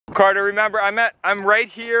Carter, remember, I'm right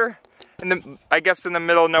here I guess in the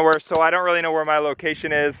middle of nowhere, so I don't really know where my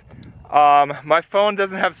location is. My phone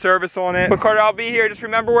doesn't have service on it. But Carter, I'll be here. Just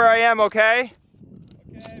remember where I am, okay?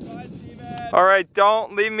 Okay, bye, Steven. All right,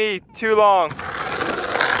 don't leave me too long.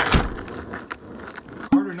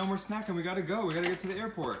 Carter, no more snacking. We gotta go. We gotta get to the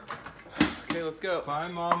airport. Okay, let's go. Bye,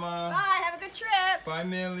 Mama. Bye, have a good trip. Bye,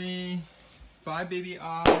 Millie. Bye, baby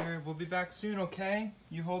Otter. We'll be back soon, okay?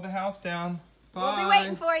 You hold the house down. Bye. We'll be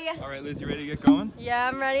waiting for you. All right, Liz, you ready to get going? Yeah,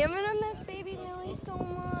 I'm ready. I'm gonna miss baby Millie so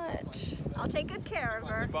much. I'll take good care of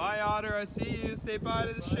her. Bye, Otter. I see you. Say bye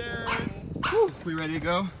to the sharers. Whew. We ready to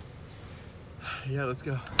go? Yeah, let's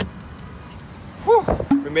go. Whew.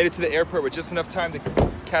 We made it to the airport with just enough time to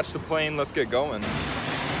catch the plane. Let's get going.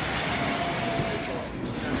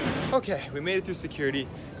 Okay, we made it through security.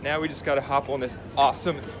 Now we just gotta hop on this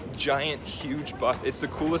awesome, giant, huge bus. It's the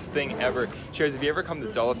coolest thing ever. Sharers, if you ever come to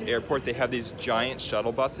Dulles Airport, they have these giant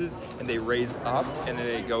shuttle buses and they raise up and then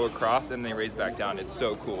they go across and they raise back down. It's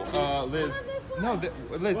so cool. Liz, no,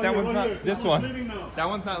 Liz, that one's not, this one. That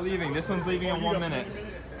one's not leaving. This one's leaving in 1 minute.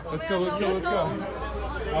 Let's go, let's go, let's go.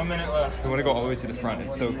 1 minute left. I wanna go all the way to the front.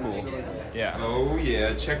 It's so cool. Yeah. Oh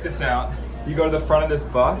yeah, check this out. You go to the front of this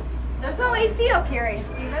bus. There's no AC up here,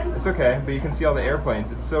 Steven. It's okay, but you can see all the airplanes.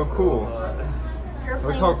 It's so cool.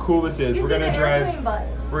 Look how cool this is. We're gonna drive,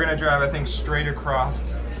 I think, straight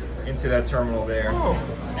across into that terminal there. Oh,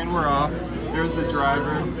 and we're off. There's the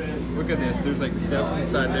driver. Look at this. There's like steps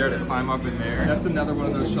inside there to climb up in there. That's another one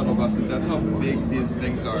of those shuttle buses. That's how big these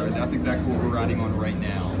things are. That's exactly what we're riding on right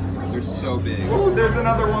now. They're so big. Oh, there's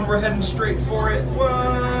another one. We're heading straight for it.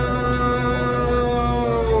 Whoa!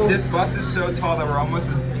 This bus is so tall that we're almost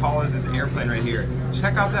as tall as this airplane right here.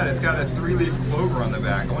 Check out that. It's got a 3-leaf clover on the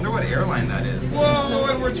back. I wonder what airline that is. Whoa,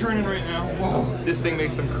 and we're turning right now. Whoa, this thing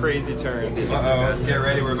makes some crazy turns. Uh-oh, get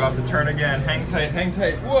ready. We're about to turn again. Hang tight, hang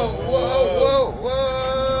tight. Whoa, whoa, whoa,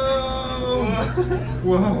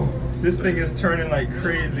 whoa. Whoa, this thing is turning like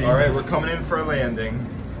crazy. All right, we're coming in for a landing.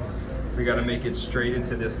 We gotta make it straight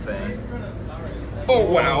into this thing. Oh,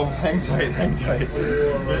 wow, hang tight, hang tight.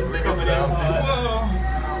 This thing is bouncing. Whoa.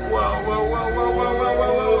 Whoa, whoa, whoa, whoa, whoa, whoa,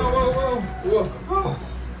 whoa, whoa, whoa, whoa.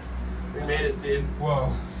 We made it, Steve.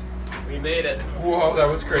 Whoa. We made it. Whoa, that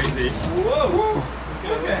was crazy. Whoa. Whoa.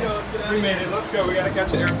 Okay, let's go. We made it. Let's go. We gotta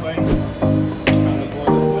catch an airplane.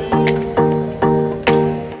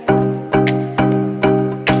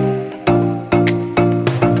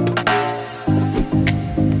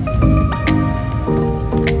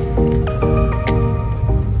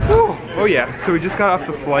 Oh yeah, so we just got off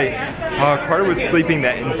the flight. Carter was sleeping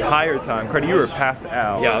that entire time. Carter, you were passed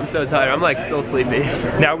out. Yeah, I'm so tired. I'm like still sleepy.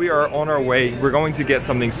 Now we are on our way. We're going to get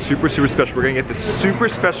something super, super special. We're gonna get this super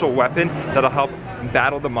special weapon that'll help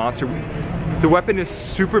battle the monster. The weapon is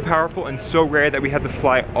super powerful and so rare that we had to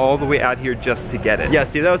fly all the way out here just to get it. Yeah,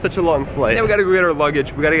 Steve, that was such a long flight. Then we gotta go get our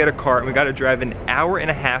luggage, we gotta get a car, and we gotta drive an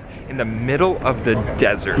hour-and-a-half in the middle of the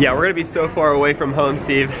desert. Yeah, we're gonna be so far away from home,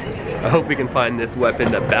 Steve. I hope we can find this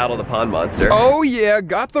weapon to battle the pond monster. Oh yeah,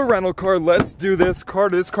 got the rental car. Let's do this.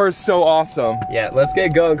 Carter, this car is so awesome. Yeah, let's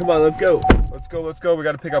get going. Come on, let's go. Let's go, let's go. We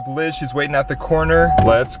gotta pick up Liz. She's waiting at the corner.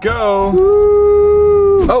 Let's go.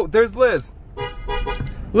 Woo. Oh, there's Liz.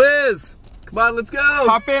 Liz! Come on, let's go.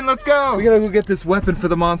 Hop in, let's go. We gotta go get this weapon for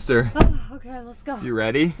the monster. Oh, okay, let's go. You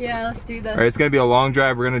ready? Yeah, let's do this. All right, it's gonna be a long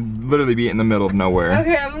drive. We're gonna literally be in the middle of nowhere.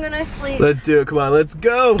 Okay, I'm gonna sleep. Let's do it. Come on, let's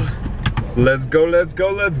go. Let's go, let's go,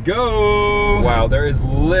 let's go. Wow, there is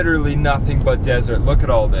literally nothing but desert. Look at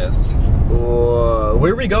all this. Whoa.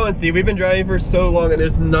 Where are we going, Steve? We've been driving for so long and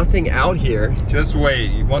there's nothing out here. Just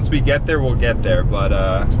wait. Once we get there, we'll get there, but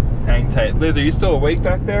hang tight. Liz, are you still awake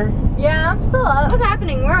back there? Yeah, I'm still up. What's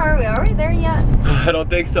happening? Where are we? Are we there yet? I don't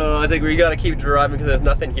think so. I think we gotta keep driving because there's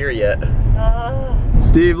nothing here yet.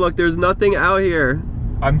 Steve, look, there's nothing out here.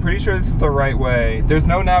 I'm pretty sure this is the right way. There's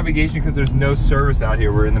no navigation because there's no service out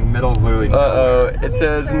here. We're in the middle of literally nowhere. It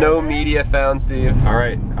says no media found, Steve. All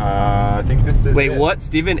right, I think this is Wait, what,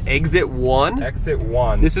 Steven? Exit 1? Exit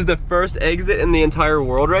 1. This is the first exit in the entire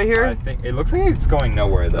world right here? I think, it looks like it's going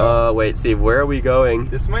nowhere though. Wait, Steve, where are we going?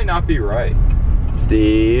 This might not be right.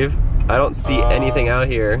 Steve, I don't see anything out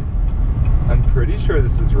here. I'm pretty sure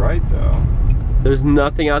this is right though. There's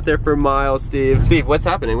nothing out there for miles, Steve. Steve, what's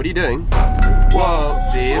happening? What are you doing? Whoa,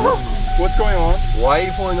 Steve. What's going on? Why are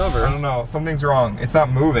you pulling over? I don't know. Something's wrong. It's not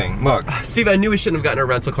moving. Look. Steve, I knew we shouldn't have gotten a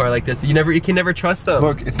rental car like this. You can never trust them.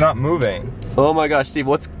 Look, it's not moving. Oh my gosh, Steve,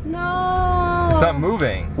 No. It's not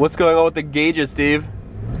moving. What's going on with the gauges, Steve?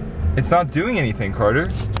 It's not doing anything, Carter.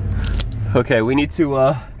 Okay, we need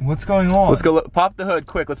to, What's going on? let's go, pop the hood,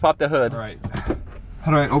 quick, let's pop the hood. All right.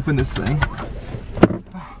 How do I open this thing?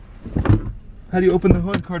 How do you open the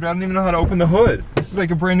hood, Carter? I don't even know how to open the hood. This is like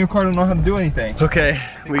a brand new car. I don't know how to do anything. Okay,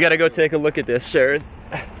 we gotta go take a look at this, Sharer.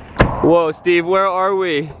 Whoa, Steve, where are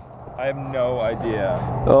we? I have no idea.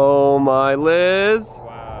 Oh my, Liz.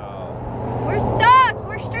 Wow. We're stuck.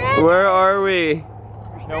 We're stranded. Where are we?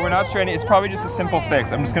 No, we're not stranded. It's probably just a simple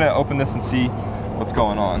fix. I'm just gonna open this and see what's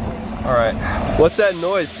going on. All right. What's that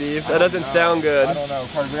noise, Steve? That doesn't sound good. I don't know,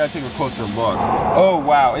 Carter. We gotta take a closer look. Oh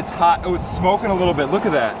wow, it's hot. Oh, it's smoking a little bit. Look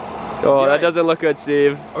at that. Oh, that doesn't look good,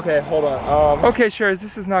 Steve. Okay, hold on. Okay, Sharer,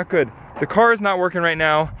 this is not good. The car is not working right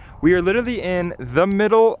now. We are literally in the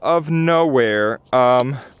middle of nowhere.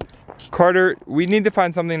 Carter, we need to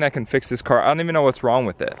find something that can fix this car. I don't even know what's wrong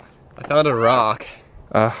with it. I found a rock.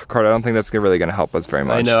 Carter, I don't think that's really gonna help us very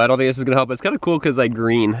much. I know, I don't think this is gonna help. It's kind of cool because like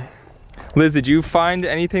green. Liz, did you find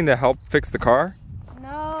anything to help fix the car? No,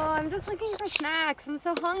 I'm just looking for snacks. I'm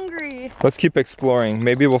so hungry. Let's keep exploring.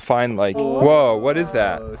 Maybe we'll find like, whoa, what is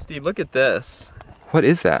that? Oh, Steve, look at this. What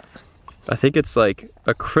is that? I think it's like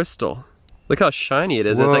a crystal. Look how shiny it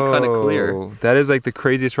is. It's like kind of clear. That is like the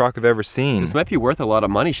craziest rock I've ever seen. This might be worth a lot of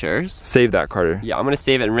money, Sharers. Save that, Carter. Yeah, I'm gonna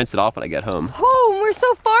save it and rinse it off when I get home. Home? We're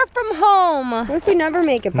so far from home. What if we never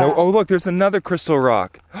make it back? No, oh look, there's another crystal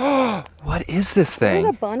rock. What is this thing?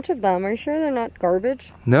 There's a bunch of them. Are you sure they're not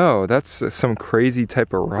garbage? No, that's some crazy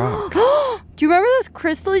type of rock. Do you remember those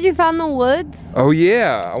crystals you found in the woods? Oh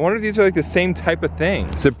yeah, I wonder if these are like the same type of thing.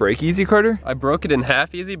 Does it break easy, Carter? I broke it in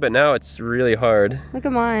half easy, but now it's really hard. Look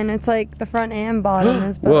at mine. It's like the front and bottom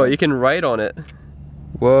is both. Whoa, you can write on it.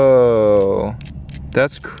 Whoa,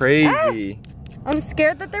 that's crazy. I'm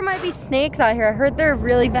scared that there might be snakes out here. I heard there are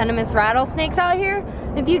really venomous rattlesnakes out here.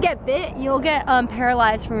 If you get bit, you'll get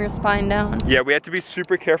paralyzed from your spine down. Yeah, we have to be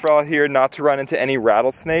super careful out here not to run into any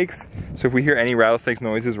rattlesnakes. So if we hear any rattlesnake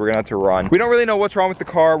noises, we're gonna have to run. We don't really know what's wrong with the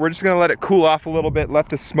car. We're just gonna let it cool off a little bit, let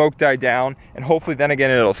the smoke die down, and hopefully then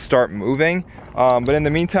again it'll start moving. But in the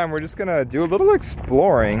meantime, we're just gonna do a little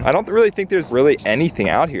exploring. I don't really think there's really anything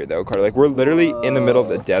out here though, Carter. Like we're literally in the middle of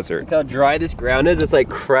the desert. Look how dry this ground is. It's like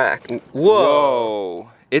cracked. Whoa.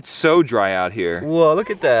 It's so dry out here. Whoa, look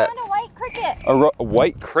at that. I found a white cricket. A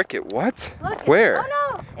white cricket, what? Look, where?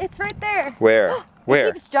 Oh no, it's right there. Where? Where?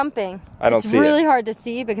 It keeps jumping. I don't see it. It's really hard to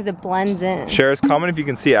see because it blends in. Sharers, comment if you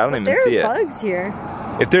can see it. I don't even see it. There's bugs here.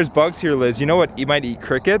 If there's bugs here, Liz, you know what? You might eat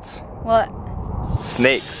crickets? What?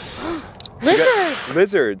 Snakes. Lizards.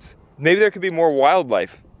 Lizards. Maybe there could be more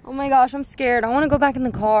wildlife. Oh my gosh, I'm scared. I want to go back in the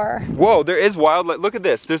car. Whoa, there is wildlife. Look at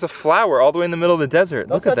this. There's a flower all the way in the middle of the desert.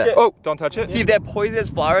 Look at that. It. Oh, don't touch it. See, if they have poisonous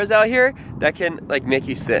flowers out here, that can like make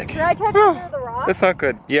you sick. Can I touch under the rocks? That's not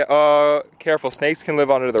good. Yeah, careful. Snakes can live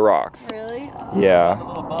under the rocks. Really? Yeah. A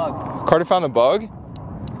little bug. Carter found a bug?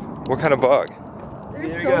 What kind of bug? There's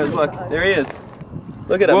There he so goes, many look, bugs. there he is.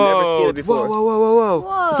 Look at him, I've never seen it before. Whoa, whoa, whoa, whoa, whoa.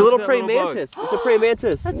 Whoa. It's a little Look at praying that little mantis. It's a praying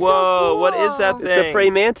mantis. That's Whoa, so what is cool. that thing? It's a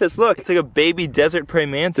praying mantis, look. It's like a baby desert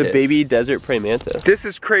praying mantis. It's a baby desert praying mantis. This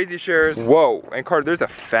is crazy, Sharers. Whoa, and Carter, there's a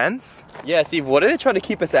fence? Yeah, Steve, what are they trying to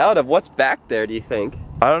keep us out of? What's back there, do you think?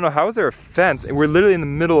 I don't know, how is there a fence? And we're literally in the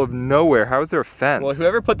middle of nowhere. How is there a fence? Well,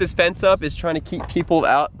 whoever put this fence up is trying to keep people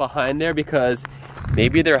out behind there because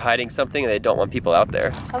maybe they're hiding something and they don't want people out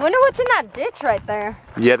there. I wonder what's in that ditch right there.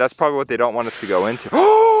 Yeah, that's probably what they don't want us to go into.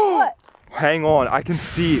 Oh! What? Hang on, I can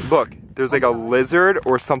see, look, there's like a lizard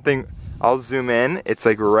or something. I'll zoom in. It's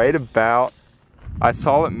like right about, I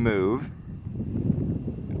saw it move.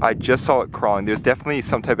 I just saw it crawling. There's definitely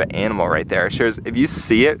some type of animal right there. Shares, if you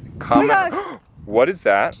see it, comment. Oh my gosh. What is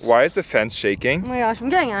that? Why is the fence Oh shaking? my gosh, I'm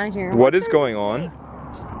getting out of here. What is going on?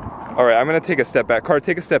 All right, I'm gonna take a step back. Carter,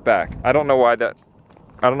 take a step back. I don't know why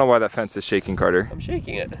that fence is shaking, Carter. I'm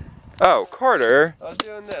shaking it. Oh, Carter. I was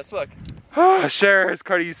doing this, look. Sharers,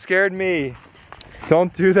 Carter, you scared me.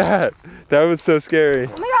 Don't do that. That was so scary. Oh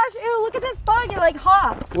my gosh, ew, look at this bug. It like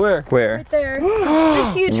hops. Where? Where? Right there. It's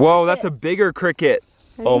a huge Whoa, cricket. that's a bigger cricket.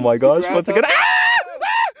 Oh my gosh, what's it gonna?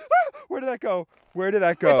 Where did that go? Where did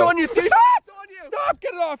that go? It's on you, Steve! Stop! It's on you! Stop!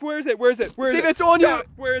 Get it off! Where is it? Where is it? Where is Steve, it? it's on you! Stop.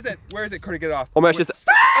 Where is it? Where is it? Carter, get it off. Oh my gosh, it's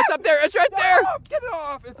up there! It's right there! Stop! Get it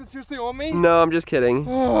off! Is it seriously on me? No, I'm just kidding.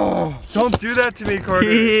 Oh, don't do that to me, Carter.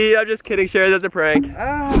 I'm just kidding, Sharer, that's a prank.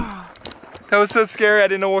 That was so scary. I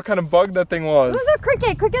didn't know what kind of bug that thing was. This is a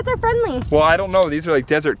cricket. Crickets are friendly. Well, I don't know. These are like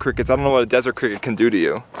desert crickets. I don't know what a desert cricket can do to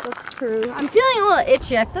you. That's true. I'm feeling a little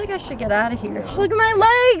itchy. I feel like I should get out of here. Look at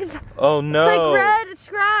my legs. Oh no. It's like red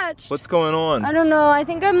scratch. What's going on? I don't know. I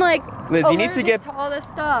think I'm like Liz, you need to allergic get to all this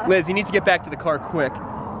stuff. Liz, you need to get back to the car quick.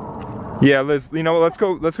 Yeah, Liz, you know what? Let's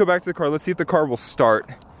go back to the car. Let's see if the car will start.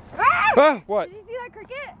 Ah, what? Did you see that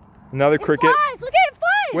cricket? Another It cricket? flies. Look at it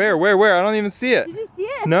fly. Where? I don't even see it. Did you see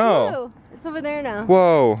it? It's No. blue. It's over there now.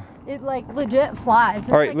 Whoa. it like legit flies.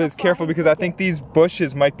 All right, Liz, careful because I think these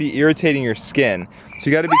bushes might be irritating your skin. So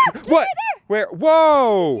you gotta be, what? Where?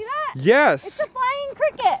 Whoa! See that? Yes! It's a flying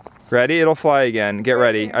cricket. Ready? It'll fly again. Get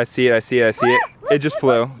ready. I see it, I see it, I see it. It just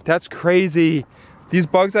flew. That's crazy. These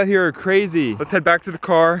bugs out here are crazy. Let's head back to the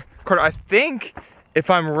car. Carter, I think, if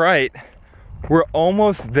I'm right, we're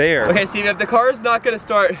almost there. Okay, Steve, if the car is not gonna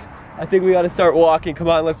start, I think we gotta start walking. Come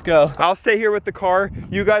on, let's go. I'll stay here with the car.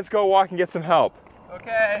 You guys go walk and get some help.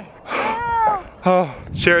 Okay. Oh,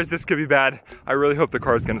 Sharers, this could be bad. I really hope the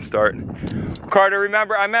car's gonna start. Carter,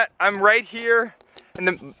 remember, I'm right here,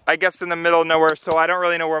 I guess in the middle of nowhere, so I don't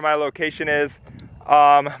really know where my location is.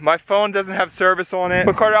 My phone doesn't have service on it.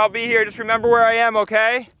 But Carter, I'll be here. Just remember where I am,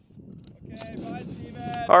 okay? Okay, bye,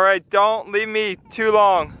 Steven. All right, don't leave me too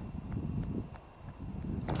long.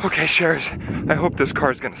 Okay, Sharers, I hope this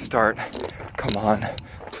car's gonna start. Come on,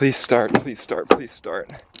 please start, please start, please start.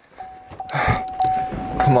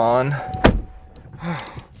 Come on.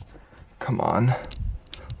 Come on.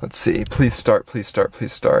 Let's see, please start, please start,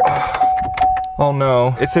 please start. Oh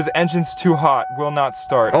no, it says engine's too hot, will not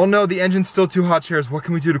start. Oh no, the engine's still too hot, Sharers. What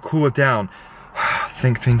can we do to cool it down?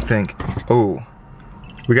 Think. Oh,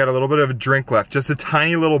 we got a little bit of a drink left, just a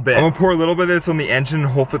tiny little bit. I'm gonna pour a little bit of this on the engine and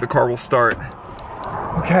hopefully the car will start.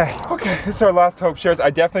 Okay, this is our last hope, Sharers. I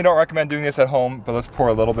definitely don't recommend doing this at home, but let's pour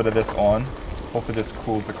a little bit of this on. Hopefully this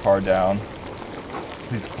cools the car down.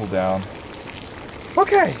 Please cool down.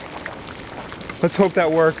 Okay, let's hope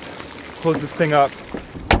that works. Close this thing up.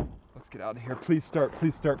 Let's get out of here. Please start,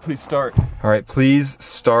 please start, please start. All right, please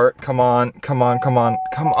start. Come on, come on, come on,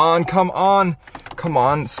 come on, come on. Come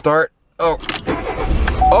on, start. Oh,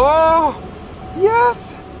 oh,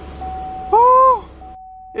 yes. Oh,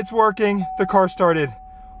 it's working. The car started.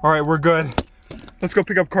 All right, we're good. Let's go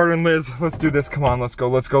pick up Carter and Liz. Let's do this. Come on, let's go,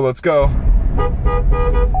 let's go, let's go.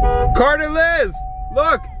 Carter, Liz,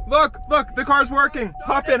 look, the car's working.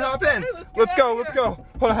 Hop in. Let's go.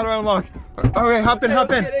 Hold on, how do I unlock? Okay, hop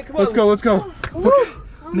in. Let's go. Okay.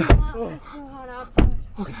 No.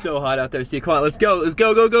 It's so hot out there, Steve. Come on, let's go.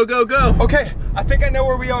 Go. Okay, I think I know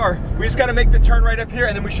where we are. We just gotta make the turn right up here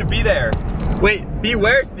and then we should be there. Wait, be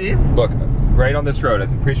where, Steve? Look, right on this road.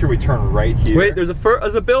 I'm pretty sure we turn right here. Wait, there's a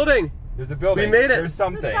building. There's a building. We made it. There's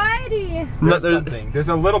something. Society. There's something. There's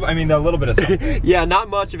a little bit of something. Yeah, not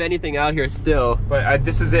much of anything out here still. But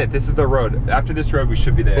this is it. This is the road. After this road, we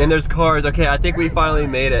should be there. And there's cars. Okay, I think we finally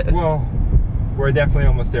made it. Well, we're definitely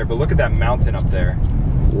almost there. But look at that mountain up there.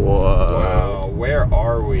 Whoa. Wow, where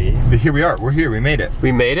are we? Here we are. We're here. We made it.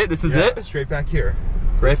 We made it? This is it? Straight back here.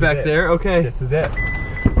 Right back there? Okay. This is it.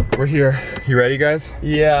 We're here. You ready, guys?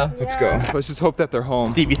 Yeah. Let's go. Let's just hope that they're home.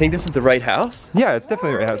 Steve, you think this is the right house? Yeah, it's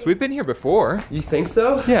definitely the right house. We've been here before. You think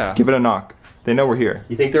so? Yeah. Give it a knock. They know we're here.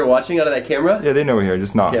 You think they're watching out of that camera? Yeah, they know we're here.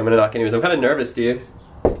 Just knock. Okay, I'm gonna knock anyways. I'm kind of nervous, Steve.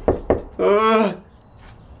 No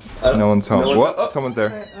one's home. What? Someone's there.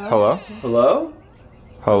 Hello? Hello?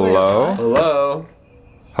 Hello? Hello?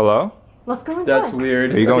 Hello? Let's go inside. That's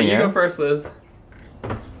weird. Are you going in? You go first, Liz.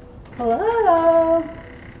 Hello?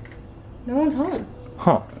 No one's home.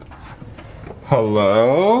 Huh.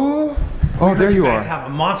 Hello? Oh, there you are. You guys have a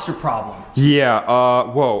monster problem. Yeah,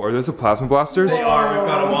 whoa, are those the plasma blasters? They are, we've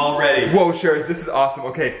got them all ready. Whoa, Sharers, this is awesome.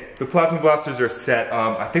 Okay, the plasma blasters are set.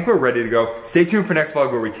 I think we're ready to go. Stay tuned for next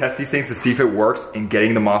vlog where we test these things to see if it works in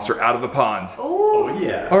getting the monster out of the pond. Oh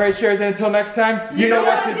yeah. All right, Sharers, and until next time, you know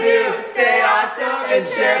what to do. Stay awesome and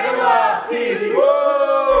share the love. Peace. Woo!